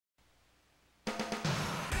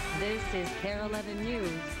This is KARE 11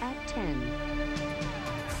 News at 10.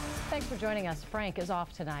 Thanks for joining us. Frank is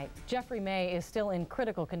off tonight. Jeffrey May is still in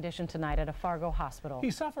critical condition tonight at a Fargo hospital.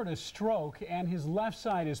 He suffered a stroke and his left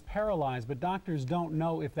side is paralyzed, but doctors don't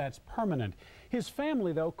know if that's permanent. His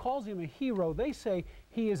family, though, calls him a hero. They say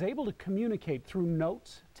he is able to communicate through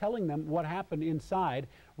notes, telling them what happened inside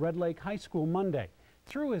Red Lake High School Monday.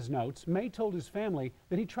 Through his notes, May told his family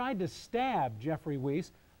that he tried to stab Jeffrey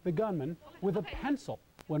Weiss, the gunman, with a pencil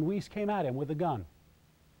when Weiss came at him with a gun.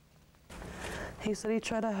 He said he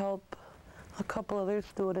tried to help a couple other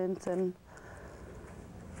students, and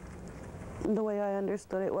the way I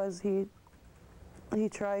understood it was he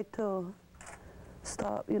tried to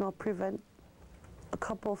stop, prevent a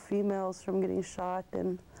couple females from getting shot,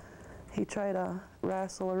 and he tried to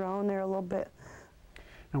wrestle around there a little bit.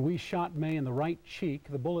 And we shot May in the right cheek.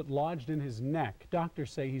 The bullet lodged in his neck.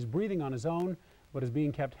 Doctors say he's breathing on his own, but is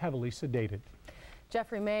being kept heavily sedated.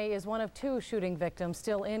 Jeffrey May is one of 2 shooting victims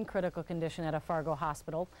still in critical condition at a Fargo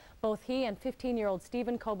hospital. Both he and 15-year-old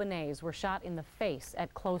Stephen Kobanez were shot in the face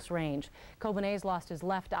at close range. Kobanez lost his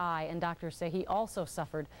left eye, and doctors say he also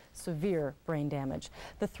suffered severe brain damage.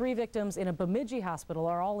 The 3 victims in a Bemidji hospital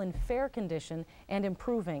are all in fair condition and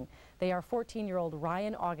improving. They are 14-year-old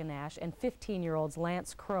Ryan Augenash and 15-year-olds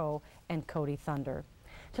Lance Crow and Cody Thunder.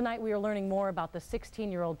 Tonight we are learning more about the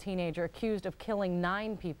 16-year-old teenager accused of killing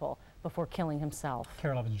 9 people before killing himself.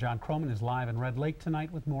 KARE 11's John Croman is live in Red Lake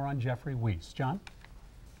tonight with more on Jeffrey Weiss. John?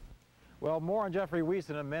 Well, more on Jeffrey Weiss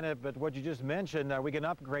in a minute, but what you just mentioned, we can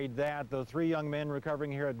upgrade that. The 3 young men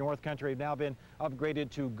recovering here at North Country have now been upgraded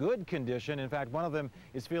to good condition. In fact, one of them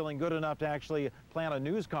is feeling good enough to actually plan a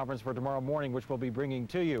news conference for tomorrow morning, which we'll be bringing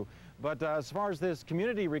to you. But as far as this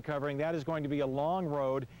community recovering, that is going to be a long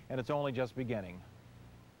road, and it's only just beginning.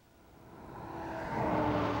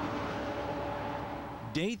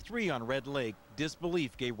 Day 3 on Red Lake,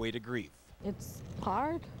 disbelief gave way to grief. It's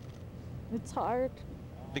hard. It's hard.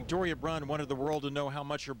 Victoria Brunn wanted the world to know how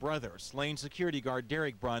much her brother, slain security guard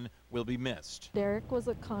Derek Brunn, will be missed. Derek was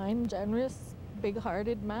a kind, generous,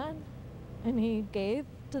 big-hearted man, and he gave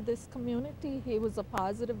to this community. He was a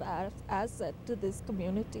positive asset to this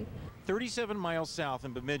community. 37 miles south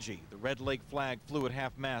in Bemidji, the Red Lake flag flew at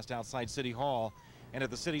half-mast outside City Hall, and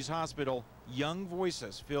at the city's hospital, young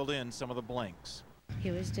voices filled in some of the blanks. He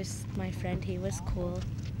was just my friend. He was cool.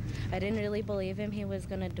 I didn't really believe him he was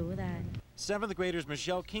going to do that. 7th graders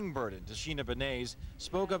Michelle Kingbird and Tashina Benes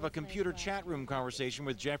spoke of a computer chat room conversation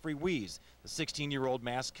with Jeffrey Weiss, the 16-year-old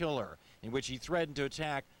mass killer, in which he threatened to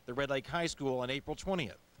attack the Red Lake High School on April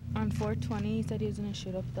 20th. On 4/20, he said he was going to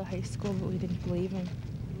shoot up the high school, but we didn't believe him.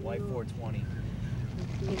 Why 4/20?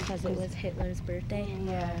 Because it was Hitler's birthday,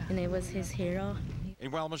 and it was his hero.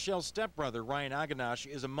 And while Michelle's stepbrother, Ryan Augenash,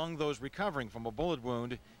 is among those recovering from a bullet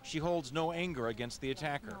wound, she holds no anger against the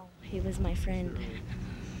attacker. He was my friend,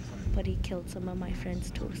 but he killed some of my friends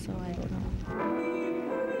too, so I don't know.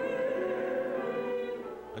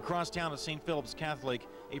 Across town at St. Philip's Catholic,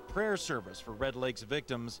 a prayer service for Red Lake's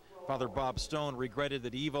victims. Father Bob Stone regretted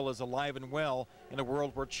that evil is alive and well in a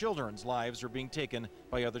world where children's lives are being taken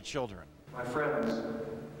by other children. My friends,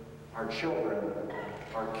 our children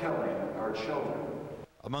are killing our children.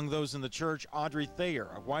 Among those in the church, Audrey Thayer,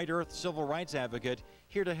 a White Earth civil rights advocate,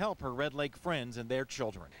 here to help her Red Lake friends and their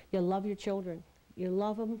children. You love your children. You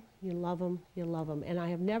love them, you love them, you love them. And I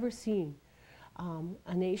have never seen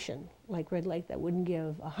a nation like Red Lake that wouldn't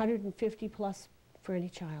give 150 plus for any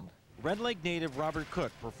child. Red Lake native Robert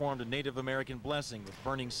Cook performed a Native American blessing with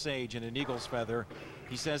burning sage and an eagle's feather.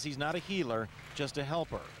 He says he's not a healer, just a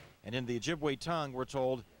helper. And in the Ojibwe tongue, we're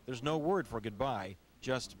told there's no word for goodbye,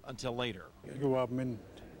 just until later. And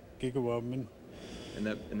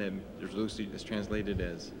then there's loosely is translated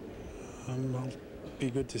as? Well,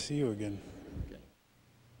 be good to see you again.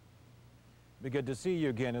 Be good to see you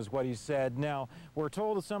again is what he said. Now, we're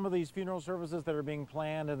told that some of these funeral services that are being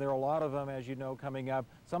planned, and there are a lot of them, as you know, coming up,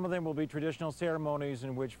 some of them will be traditional ceremonies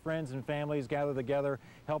in which friends and families gather together,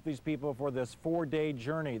 help these people for this 4-day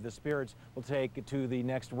journey the spirits will take to the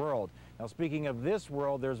next world. Now, speaking of this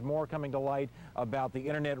world, there's more coming to light about the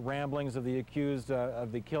internet ramblings of the accused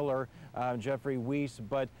of the killer, Jeffrey Weiss,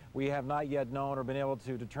 but we have not yet known or been able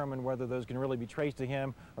to determine whether those can really be traced to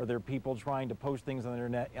him, or they're people trying to post things on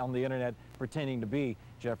the internet pretending to be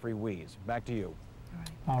Jeffrey Weiss. Back to you.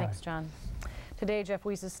 All right. Thanks, John. Today, Jeff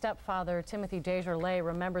Weiss's stepfather, Timothy Desjardins,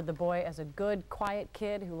 remembered the boy as a good, quiet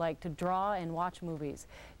kid who liked to draw and watch movies.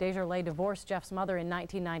 Desjardins divorced Jeff's mother in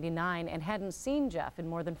 1999 and hadn't seen Jeff in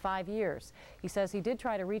more than 5 years. He says he did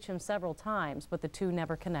try to reach him several times, but the two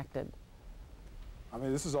never connected. I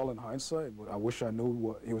mean, this is all in hindsight, but I wish I knew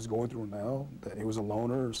what he was going through now, that he was a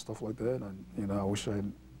loner and stuff like that. And, you know, I wish I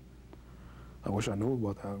I wish I knew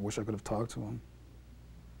about that. I wish I could have talked to him.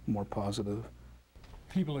 More positive.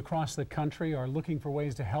 People across the country are looking for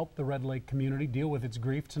ways to help the Red Lake community deal with its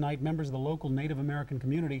grief. Tonight, members of the local Native American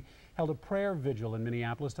community held a prayer vigil in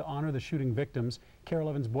Minneapolis to honor the shooting victims. KARE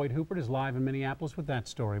 11's Boyd Huppert is live in Minneapolis with that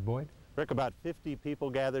story. Boyd? Rick, about 50 people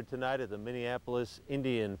gathered tonight at the Minneapolis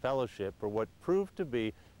Indian Fellowship for what proved to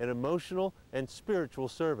be an emotional and spiritual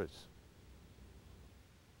service.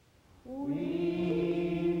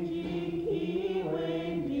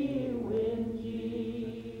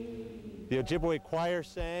 The Ojibwe choir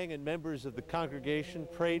sang and members of the congregation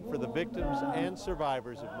prayed for the victims and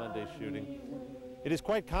survivors of Monday's shooting. It is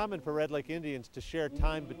quite common for Red Lake Indians to share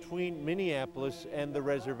time between Minneapolis and the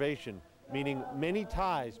reservation, meaning many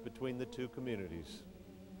ties between the two communities.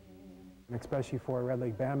 Especially for Red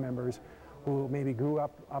Lake band members who maybe grew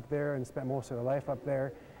up there and spent most of their life up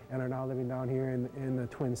there and are now living down here in the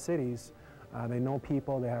Twin Cities. They know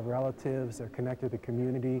people, they have relatives, they're connected to the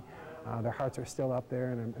community. Their hearts are still up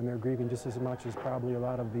there, and they're grieving just as much as probably a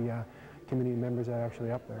lot of the community members that are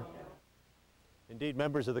actually up there. Indeed,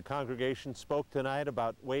 members of the congregation spoke tonight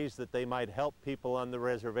about ways that they might help people on the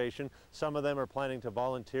reservation. Some of them are planning to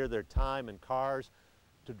volunteer their time and cars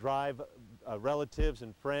to drive relatives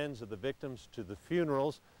and friends of the victims to the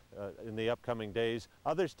funerals in the upcoming days.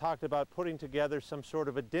 Others talked about putting together some sort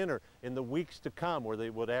of a dinner in the weeks to come where they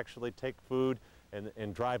would actually take food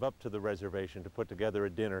and drive up to the reservation to put together a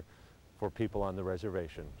dinner for people on the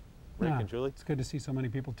reservation. Rick and Julie? It's good to see so many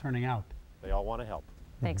people turning out. They all want to help.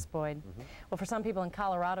 Thanks, Boyd. Well, for some people in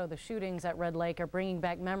Colorado, the shootings at Red Lake are bringing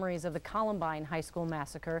back memories of the Columbine High School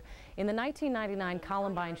massacre. In the 1999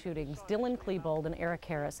 Columbine shootings, Dylan Klebold and Eric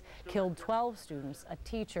Harris killed 12 students, a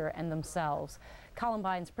teacher, and themselves.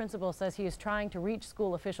 Columbine's principal says he is trying to reach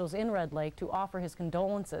school officials in Red Lake to offer his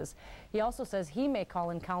condolences. He also says he may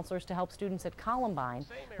call in counselors to help students at Columbine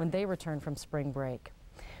when they return from spring break.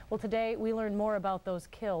 Well, today we learned more about those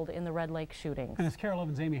killed in the Red Lake shootings. And as KARE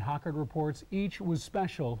 11's Amy Hockert reports, each was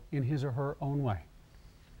special in his or her own way.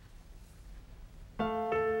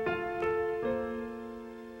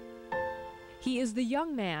 He is the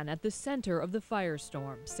young man at the center of the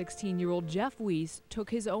firestorm. 16-year-old Jeff Weiss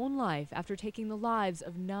took his own life after taking the lives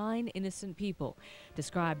of 9 innocent people.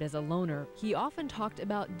 Described as a loner, he often talked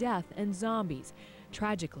about death and zombies.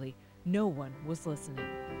 Tragically, no one was listening.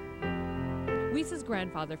 Weiss's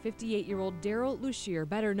grandfather, 58-year-old Daryl Lucier,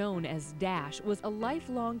 better known as Dash, was a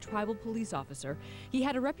lifelong tribal police officer. He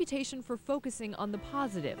had a reputation for focusing on the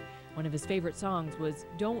positive. One of his favorite songs was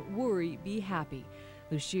 "Don't Worry, Be Happy."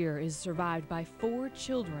 Lucier is survived by 4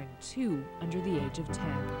 children, 2 under the age of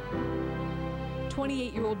 10.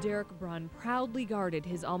 28-year-old Derek Brunn proudly guarded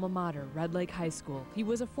his alma mater, Red Lake High School. He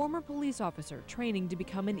was a former police officer training to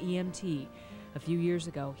become an EMT. A few years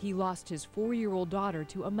ago, he lost his 4-year-old daughter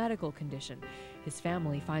to a medical condition. His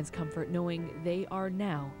family finds comfort knowing they are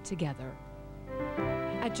now together.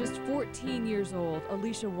 At just 14 years old,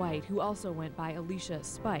 Alicia White, who also went by Alicia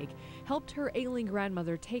Spike, helped her ailing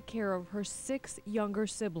grandmother take care of her 6 younger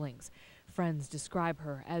siblings. Friends describe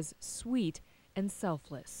her as sweet and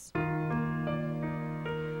selfless.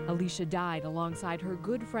 Alicia died alongside her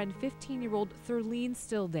good friend, 15-year-old Thurleen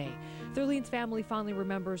Stillday. Thurleen's family fondly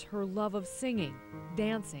remembers her love of singing,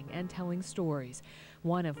 dancing, and telling stories.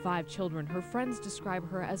 One of 5 children, her friends describe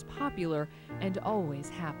her as popular and always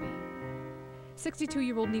happy.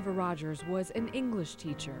 62-year-old Neva Rogers was an English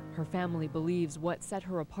teacher. Her family believes what set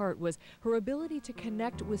her apart was her ability to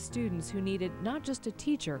connect with students who needed not just a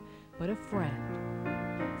teacher, but a friend.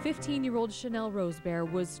 15-year-old Chanel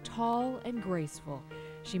Rosebear was tall and graceful.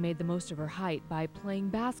 She made the most of her height by playing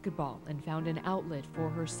basketball and found an outlet for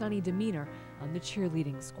her sunny demeanor on the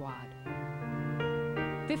cheerleading squad.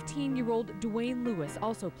 15-year-old Dwayne Lewis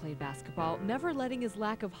also played basketball, never letting his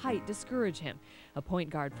lack of height discourage him. A point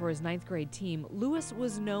guard for his 9th grade team, Lewis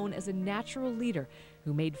was known as a natural leader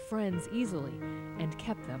who made friends easily and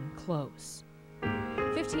kept them close.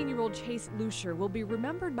 15-year-old Chase Lucier will be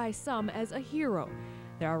remembered by some as a hero.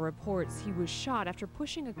 There are reports he was shot after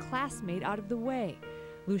pushing a classmate out of the way.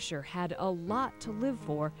 Lucier had a lot to live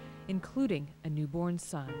for, including a newborn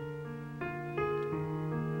son.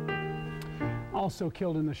 Also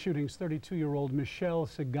killed in the shootings, 32-year-old Michelle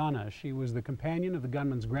Sagana. She was the companion of the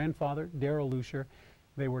gunman's grandfather, Daryl Lucier.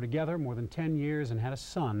 They were together more than 10 years and had a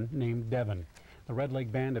son named Devin. The Red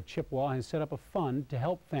Lake Band of Chippewa has set up a fund to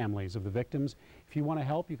help families of the victims. If you want to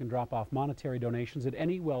help, you can drop off monetary donations at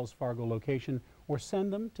any Wells Fargo location or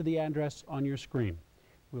send them to the address on your screen.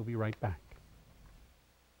 We'll be right back.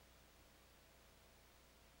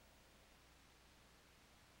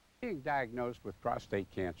 Being diagnosed with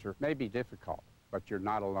prostate cancer may be difficult, but you're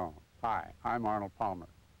not alone. Hi, I'm Arnold Palmer.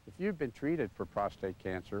 If you've been treated for prostate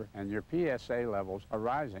cancer and your PSA levels are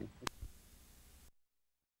rising,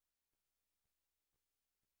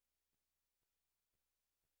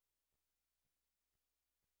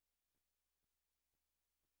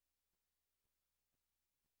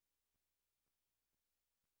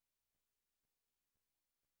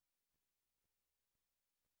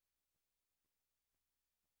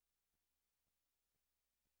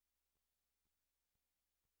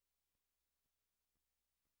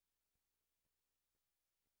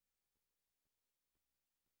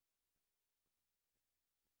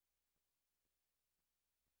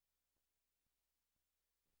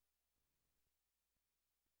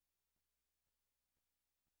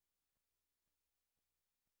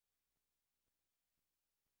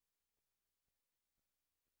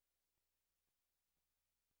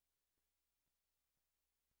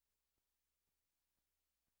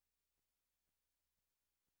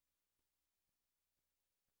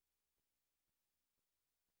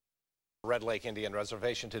 Red Lake Indian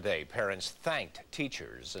Reservation today, parents thanked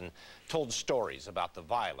teachers and told stories about the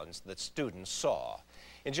violence that students saw.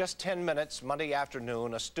 In just 10 minutes, Monday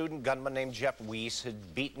afternoon, a student gunman named Jeff Weiss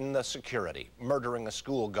had beaten the security, murdering a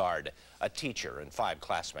school guard, a teacher, and 5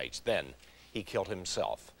 classmates. Then he killed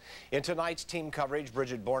himself. In tonight's team coverage,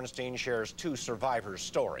 Bridgette Bornstein shares 2 survivors'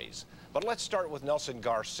 stories. But let's start with Nelson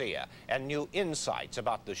Garcia and new insights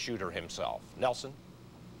about the shooter himself. Nelson?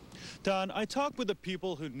 Don, I talked with the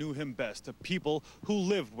people who knew him best, the people who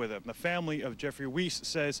lived with him. The family of Jeffrey Weiss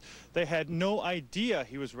says they had no idea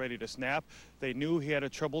he was ready to snap. They knew he had a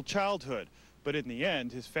troubled childhood. But in the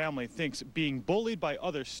end, his family thinks being bullied by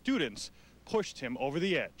other students pushed him over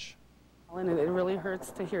the edge. And it really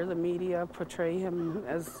hurts to hear the media portray him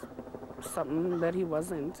as something that he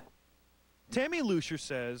wasn't. Tammy Lucier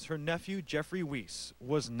says her nephew Jeffrey Weiss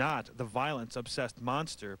was not the violence-obsessed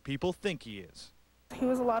monster people think he is. He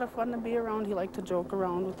was a lot of fun to be around. He liked to joke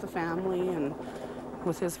around with the family and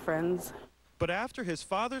with his friends. But after his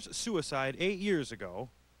father's suicide 8 years ago,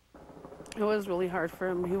 it was really hard for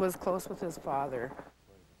him. He was close with his father.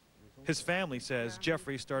 His family says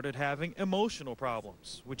Jeffrey started having emotional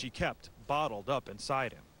problems, which he kept bottled up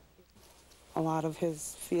inside him. A lot of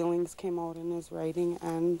his feelings came out in his writing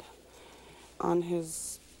and on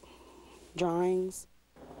his drawings.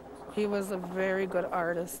 He was a very good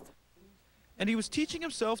artist. And he was teaching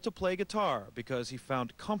himself to play guitar because he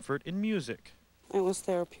found comfort in music. It was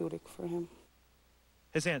therapeutic for him.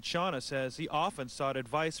 His Aunt Shauna says he often sought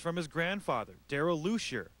advice from his grandfather, Darrell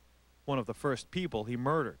Lucier, one of the first people he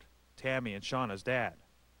murdered, Tammy and Shauna's dad.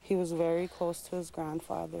 He was very close to his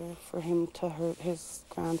grandfather. For him to hurt his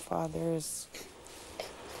grandfather's,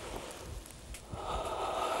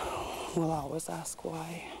 we'll always ask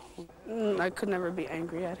why. I could never be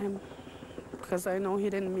angry at him, because I know he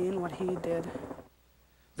didn't mean what he did.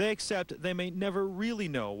 They accept they may never really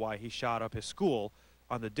know why he shot up his school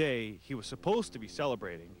on the day he was supposed to be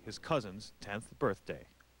celebrating his cousin's 10th birthday.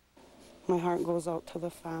 My heart goes out to the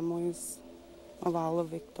families of all the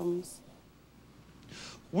victims.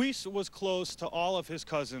 Weiss was close to all of his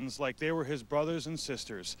cousins like they were his brothers and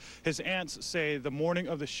sisters. His aunts say the morning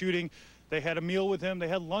of the shooting, they had a meal with him, they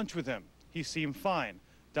had lunch with him. He seemed fine.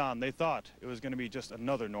 Don, they thought it was going to be just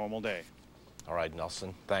another normal day. All right,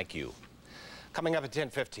 Nelson, thank you. Coming up at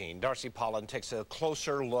 10:15, Darcy Pollen takes a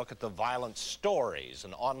closer look at the violent stories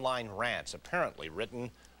and online rants apparently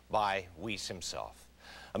written by Weiss himself.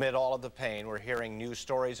 Amid all of the pain, we're hearing news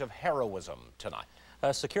stories of heroism tonight.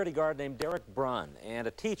 A security guard named Derek Brunn and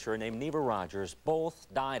a teacher named Neva Rogers both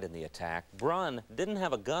died in the attack. Brunn didn't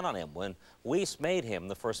have a gun on him when Weiss made him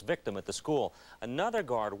the first victim at the school. Another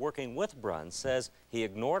guard working with Brunn says he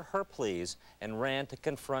ignored her pleas and ran to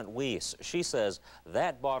confront Weiss. She says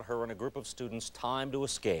that bought her and a group of students time to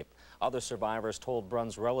escape. Other survivors told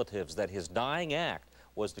Brunn's relatives that his dying act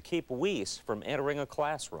was to keep Weiss from entering a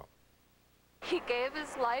classroom. He gave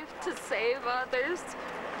his life to save others.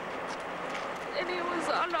 And he was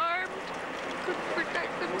unarmed, couldn't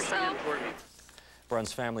protect himself.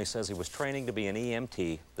 Brunn's family says he was training to be an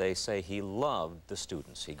EMT. They say he loved the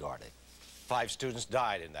students he guarded. 5 students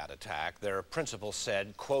died in that attack. Their principal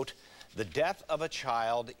said, quote, "The death of a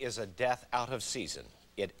child is a death out of season.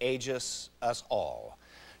 It ages us all."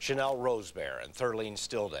 Chanel Rosebear and Thurleen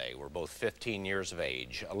Stillday were both 15 years of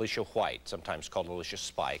age. Alicia White, sometimes called Alicia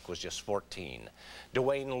Spike, was just 14.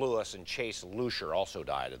 Dwayne Lewis and Chase Lucier also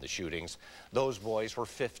died in the shootings. Those boys were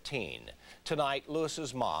 15. Tonight,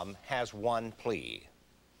 Lewis's mom has one plea.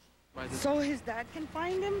 So his dad can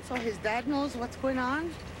find him? So his dad knows what's going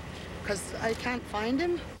on? Because I can't find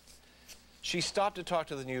him? She stopped to talk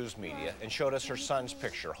to the news media and showed us her son's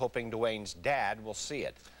picture, hoping Dwayne's dad will see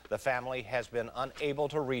it. The family has been unable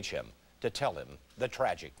to reach him to tell him the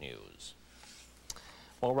tragic news.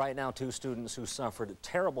 Well, right now, 2 students who suffered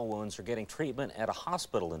terrible wounds are getting treatment at a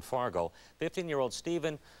hospital in Fargo. 15-year-old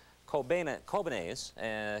Stephen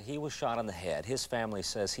Kobanez, he was shot on the head. His family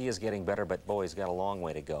says he is getting better, but boy, he's got a long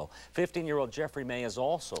way to go. 15-year-old Jeffrey May is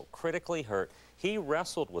also critically hurt. He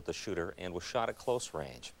wrestled with the shooter and was shot at close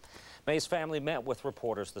range. May's family met with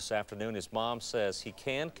reporters this afternoon. His mom says he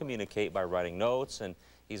can communicate by writing notes, and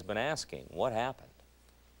he's been asking what happened.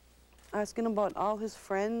 Asking about all his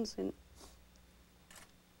friends, and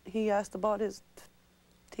he asked about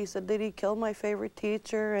he said, did he kill my favorite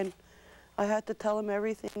teacher? And I had to tell him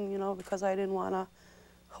everything, you know, because I didn't want to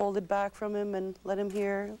hold it back from him and let him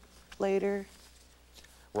hear later.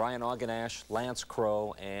 Ryan Oganash, Lance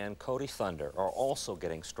Crow, and Cody Thunder are also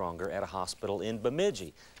getting stronger at a hospital in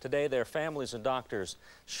Bemidji. Today, their families and doctors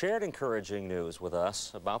shared encouraging news with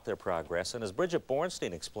us about their progress. And as Bridgette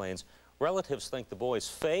Bornstein explains, relatives think the boys'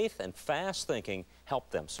 faith and fast thinking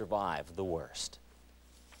helped them survive the worst.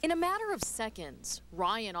 In a matter of seconds,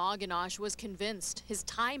 Ryan Oganash was convinced his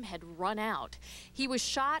time had run out. He was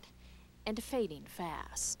shot and fading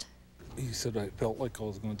fast. He said, I felt like I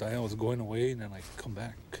was going to die. I was going away, and then I'd come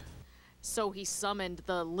back. So he summoned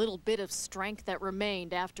the little bit of strength that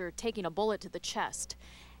remained after taking a bullet to the chest,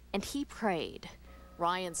 and he prayed.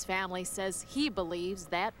 Ryan's family says he believes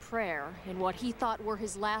that prayer, in what he thought were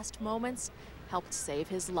his last moments, helped save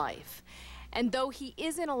his life. And though he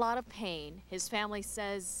is in a lot of pain, his family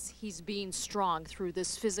says he's being strong through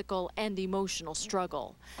this physical and emotional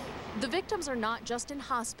struggle. The victims are not just in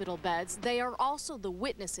hospital beds, they are also the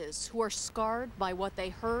witnesses who are scarred by what they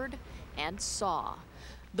heard and saw.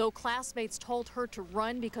 Though classmates told her to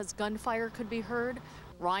run because gunfire could be heard,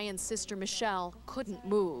 Ryan's sister Michelle couldn't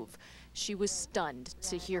move. She was stunned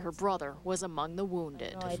to hear her brother was among the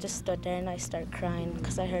wounded. I just stood there and I started crying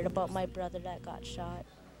because I heard about my brother that got shot.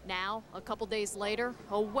 Now, a couple days later,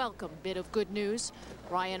 a welcome bit of good news.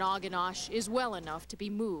 Ryan Oganash is well enough to be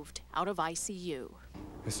moved out of ICU.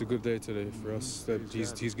 It's a good day today for us that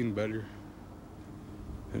he's getting better.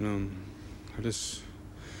 And we're just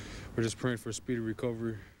praying for a speedy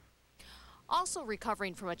recovery. Also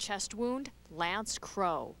recovering from a chest wound, Lance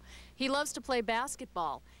Crow. He loves to play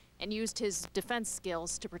basketball and used his defense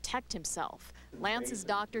skills to protect himself. Lance's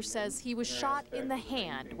doctor says he was shot in the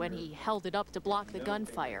hand when he held it up to block the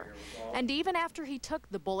gunfire. And even after he took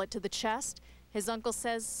the bullet to the chest, his uncle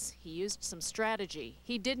says he used some strategy.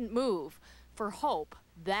 He didn't move for hope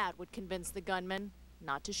that would convince the gunman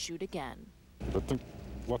not to shoot again. I think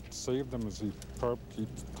what saved him is he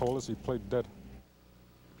told us he played dead.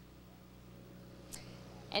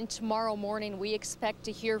 And tomorrow morning, we expect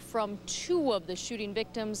to hear from 2 of the shooting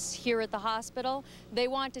victims here at the hospital. They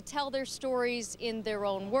want to tell their stories in their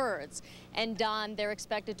own words. And Don, they're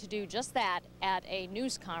expected to do just that at a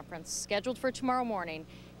news conference scheduled for tomorrow morning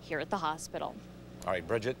here at the hospital. All right,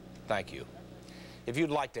 Bridgette, thank you. If you'd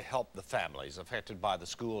like to help the families affected by the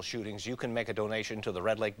school shootings, you can make a donation to the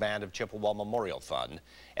Red Lake Band of Chippewa Memorial Fund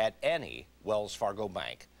at any Wells Fargo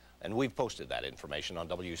bank. And we've posted that information on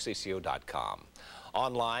WCCO.com.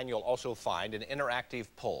 Online, you'll also find an interactive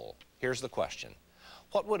poll. Here's the question.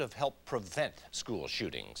 What would have helped prevent school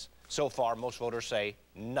shootings? So far, most voters say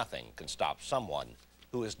nothing can stop someone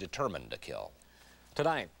who is determined to kill.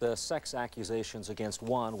 Tonight, the sex accusations against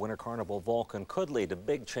one Winter Carnival Vulcan could lead to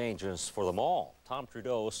big changes for them all. Tom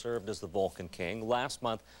Trudeau served as the Vulcan King. Last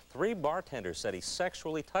month, 3 bartenders said he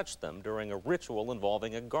sexually touched them during a ritual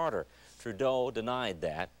involving a garter. Trudeau denied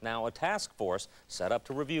that. Now a task force set up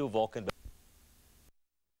to review Vulcan.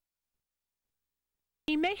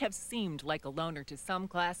 He may have seemed like a loner to some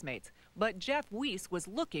classmates, but Jeff Weiss was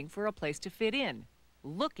looking for a place to fit in,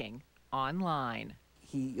 looking online.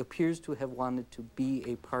 He appears to have wanted to be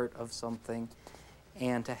a part of something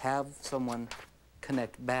and to have someone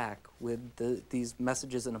connect back with these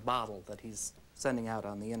messages in a bottle that he's sending out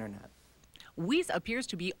on the internet. Weiss appears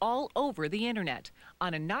to be all over the internet.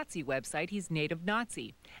 On a Nazi website, he's native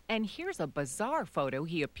Nazi. And here's a bizarre photo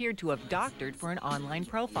he appeared to have doctored for an online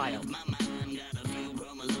profile.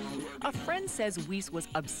 A friend says Weiss was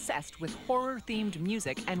obsessed with horror-themed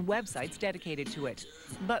music and websites dedicated to it.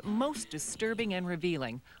 But most disturbing and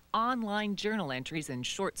revealing, online journal entries and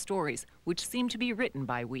short stories, which seem to be written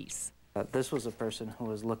by Weiss. This was a person who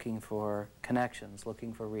was looking for connections,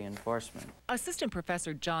 looking for reinforcement. Assistant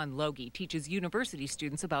Professor John Logie teaches university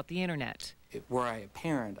students about the internet. Were I a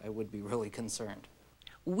parent, I would be really concerned.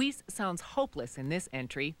 Weiss sounds hopeless in this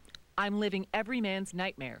entry. I'm living every man's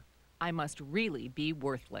nightmare. I must really be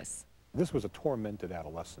worthless. This was a tormented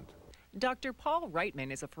adolescent. Dr. Paul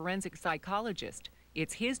Reitman is a forensic psychologist.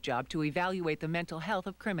 It's his job to evaluate the mental health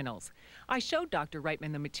of criminals. I showed Dr.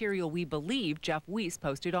 Reitman the material we believe Jeff Weiss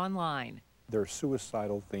posted online. There are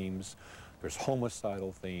suicidal themes, there's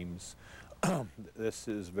homicidal themes. This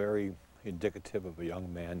is very indicative of a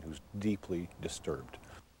young man who's deeply disturbed.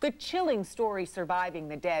 The chilling story surviving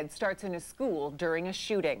the dead starts in a school during a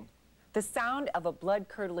shooting. The sound of a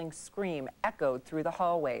blood-curdling scream echoed through the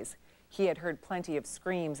hallways. He had heard plenty of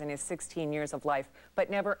screams in his 16 years of life, but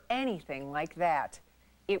never anything like that.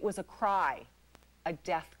 It was a cry, a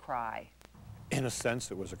death cry. In a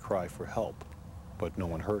sense, it was a cry for help, but no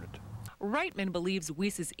one heard it. Reitman believes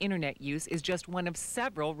Weiss's internet use is just one of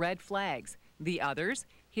several red flags. The others,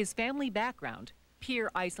 his family background,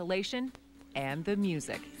 peer isolation, and the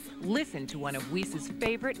music. Listen to one of Weiss's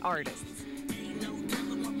favorite artists.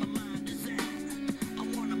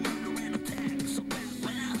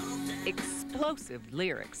 Explosive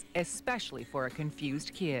lyrics, especially for a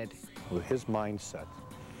confused kid. With his mindset,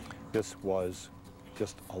 this was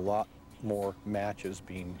just a lot more matches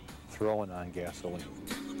being thrown on gasoline.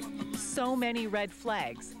 So many red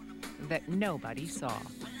flags that nobody saw.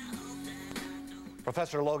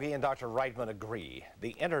 Professor Logie and Dr. Reitman agree.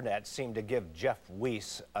 The internet seemed to give Jeff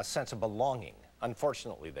Weiss a sense of belonging.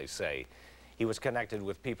 Unfortunately, they say, he was connected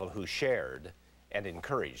with people who shared and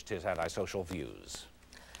encouraged his antisocial views.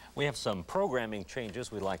 We have some programming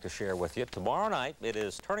changes we'd like to share with you. Tomorrow night, it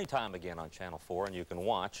is tourney time again on Channel 4, and you can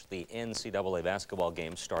watch the NCAA basketball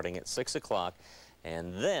games starting at 6 o'clock,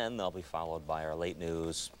 and then they'll be followed by our late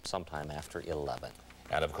news sometime after 11.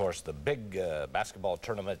 And of course, the big basketball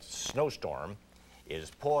tournament snowstorm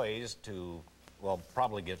is poised to, well,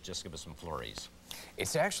 probably just give us some flurries.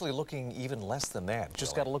 It's actually looking even less than that.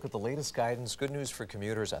 Just got to look at the latest guidance. Good news for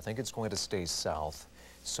commuters. I think it's going to stay south,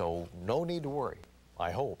 so no need to worry,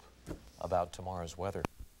 I hope, about tomorrow's weather.